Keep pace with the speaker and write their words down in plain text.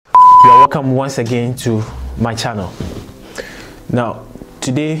You are welcome once again to my channel. Now,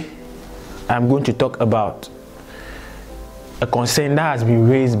 today I'm going to talk about a concern that has been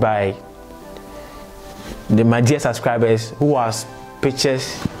raised by my dear subscribers who has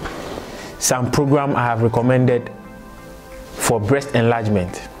purchased some program I have recommended for breast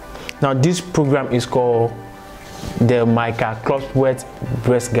enlargement. Now, this program is called the MIKAKLOPSWORTH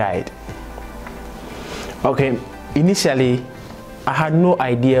Breast Guide. Okay, initially I had no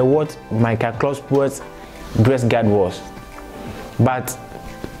idea what MIKAKLOPSWORTH Breast Guide was, but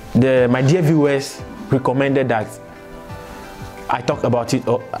my dear viewers recommended that I talk about it.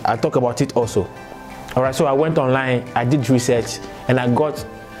 I talk about it also. All right, so I went online, I did research, and I got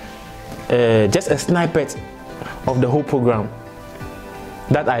just a snippet of the whole program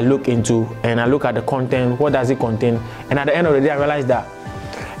that I look into, and I look at the content. What does it contain? And at the end of the day, I realized that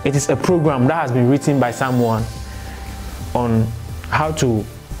it is a program that has been written by someone on how to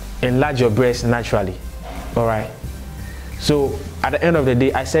enlarge your breast naturally. All right, so at the end of the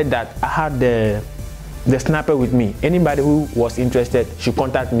day, I said that I had the snippet with me. Anybody who was interested should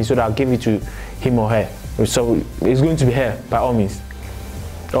contact me so that I'll give it to him or her. So it's going to be her by all means,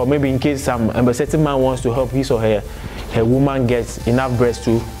 or maybe in case a certain man wants to help his or her woman gets enough breast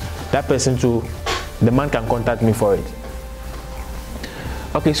too, that person too, the man can contact me for it.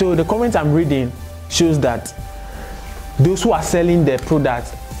 Okay, so the comments I'm reading shows that those who are selling the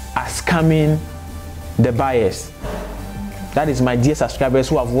product are scamming the buyers. That is my dear subscribers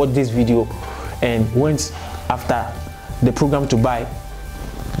who have watched this video and went after the program to buy.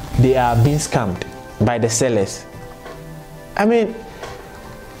 They are being scammed by the sellers. I mean,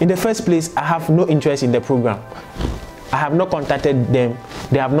 in the first place, I have no interest in the program. I have not contacted them.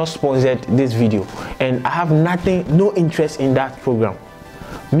 They have not sponsored this video, and I have no interest in that program.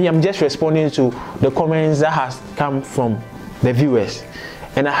 Me, I'm just responding to the comments that has come from the viewers,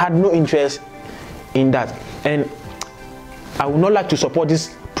 and I had no interest in that. And I would not like to support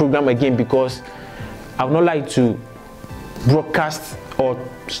this program again, because I would not like to broadcast or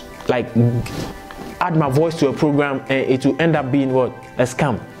like add my voice to a program and it will end up being what? A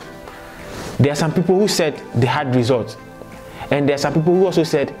scam. There are some people who said they had results, and there are some people who also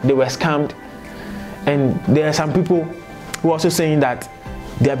said they were scammed, and there are some people who are also saying that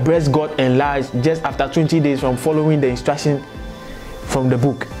their breast got enlarged just after 20 days from following the instruction from the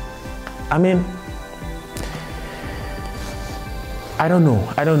book. I mean, I don't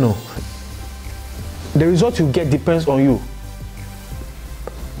know. The result you get depends on you.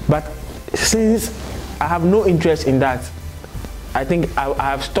 But since I have no interest in that, I think I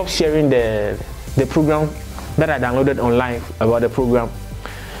have stopped sharing the program that I downloaded online about the program.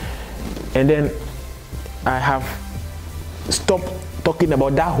 And then I have stopped talking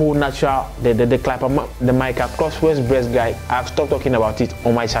about that whole natural, the MIKAKLOPSWORTH Breast Guide. I've stopped talking about it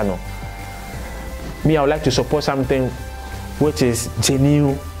on my channel. Me, I would like to support something which is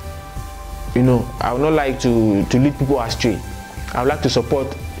genuine. You know, I would not like to lead people astray. I would like to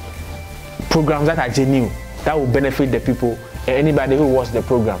support programs that are genuine, that will benefit the people and anybody who watches the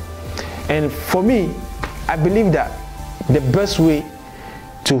program. And for me, I believe that the best way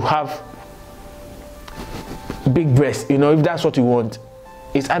to have big breasts, you know, if that's what you want,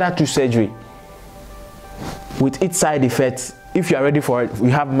 is either through surgery with its side effects. If you are ready for it, you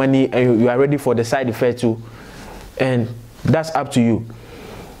have money and you are ready for the side effect too, and that's up to you.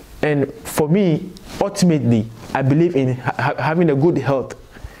 And for me, ultimately, I believe in having a good health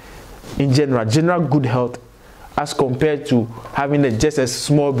in general good health, as compared to having just a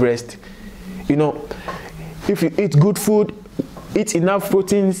small breast. You know, if you eat good food, eat enough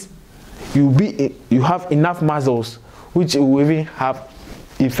proteins, you have enough muscles, which will even have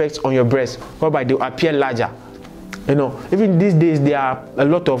effects on your breast, whereby they will appear larger. You know, even these days there are a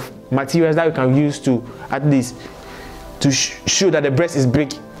lot of materials that you can use to at least to show that the breast is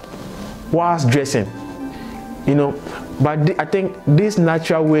big whilst dressing. You know, but I think these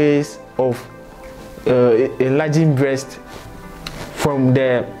natural ways of enlarging breast, from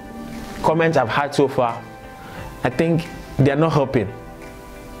the comments I've had so far, I think they are not helping.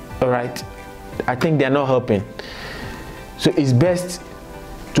 All right, I think they are not helping. So it's best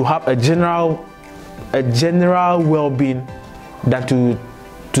to have a general well-being than to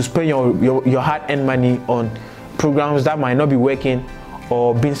spend your hard-earned money on programs that might not be working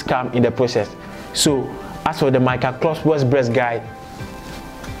or being scammed in the process. So as for the MIKAKLOPSWORTH Breast Guide,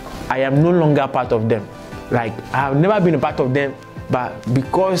 I am no longer part of them. Like, I have never been a part of them, but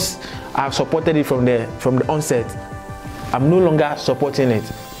because I have supported it from the onset, I'm no longer supporting it,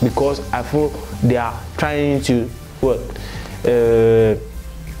 because I feel they are trying to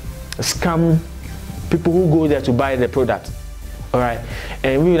scam people who go there to buy the product. All right,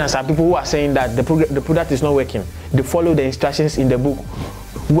 and we have some people who are saying that the product is not working. They follow the instructions in the book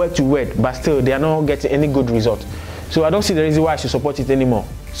word to word, but still they are not getting any good result. So I don't see the reason why I should support it anymore.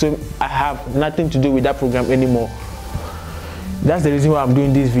 So I have nothing to do with that program anymore. That's the reason why I'm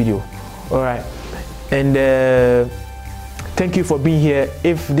doing this video. All right, and thank you for being here.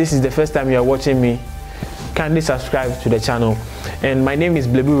 If this is the first time you are watching me, kindly subscribe to the channel. And my name is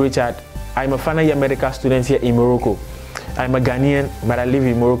Blebu Richard. I'm a final year medical student here in Morocco. I'm a Ghanaian, but I live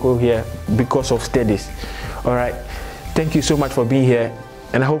in Morocco here because of studies. All right, thank you so much for being here,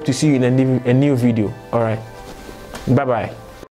 and I hope to see you in a new video. All right, bye bye.